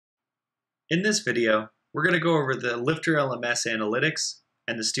In this video, we're going to go over the LifterLMS analytics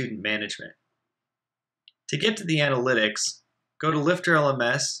and the student management. To get to the analytics, go to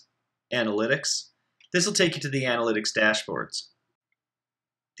LifterLMS Analytics. This will take you to the analytics dashboards.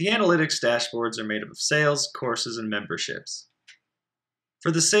 The analytics dashboards are made up of sales, courses, and memberships.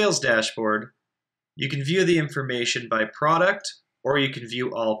 For the sales dashboard, you can view the information by product, or you can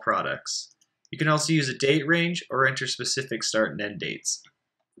view all products. You can also use a date range or enter specific start and end dates.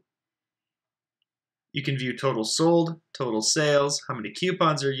 You can view total sold, total sales, how many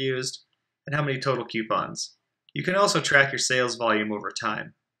coupons are used, and how many total coupons. You can also track your sales volume over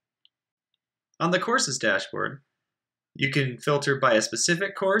time. On the courses dashboard, you can filter by a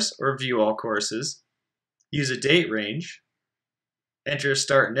specific course or view all courses, use a date range, enter a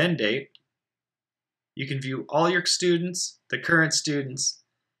start and end date. You can view all your students, the current students,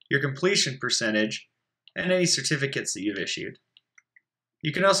 your completion percentage, and any certificates that you've issued.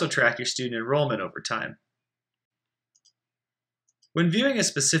 You can also track your student enrollment over time. When viewing a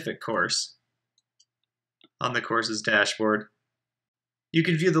specific course, on the courses dashboard, you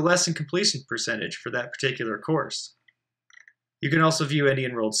can view the lesson completion percentage for that particular course. You can also view any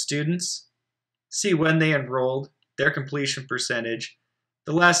enrolled students, see when they enrolled, their completion percentage,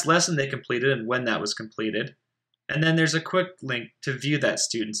 the last lesson they completed and when that was completed, and then there's a quick link to view that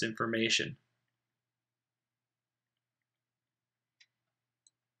student's information.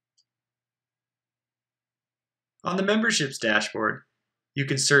 On the memberships dashboard, you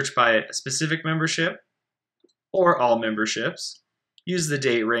can search by a specific membership or all memberships, use the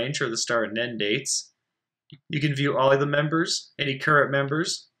date range or the start and end dates. You can view all of the members, any current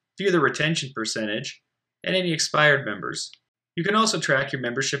members, view the retention percentage, and any expired members. You can also track your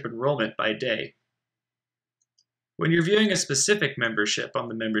membership enrollment by day. When you're viewing a specific membership on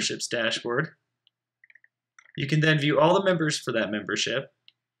the memberships dashboard, you can then view all the members for that membership,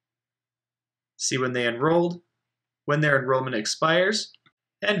 see when they enrolled, when their enrollment expires,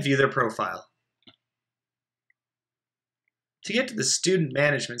 and view their profile. To get to the student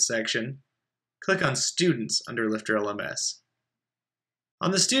management section, click on Students under LifterLMS.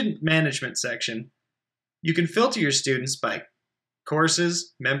 On the student management section, you can filter your students by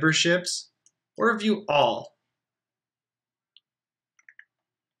courses, memberships, or view all.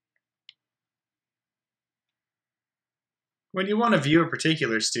 When you want to view a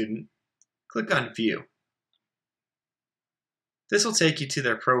particular student, click on View. This will take you to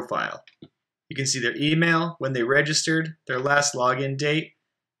their profile. You can see their email, when they registered, their last login date.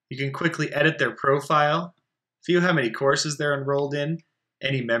 You can quickly edit their profile, view how many courses they're enrolled in,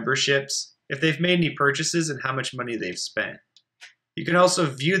 any memberships, if they've made any purchases, and how much money they've spent. You can also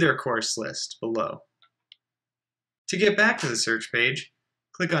view their course list below. To get back to the search page,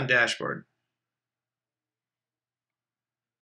 click on Dashboard.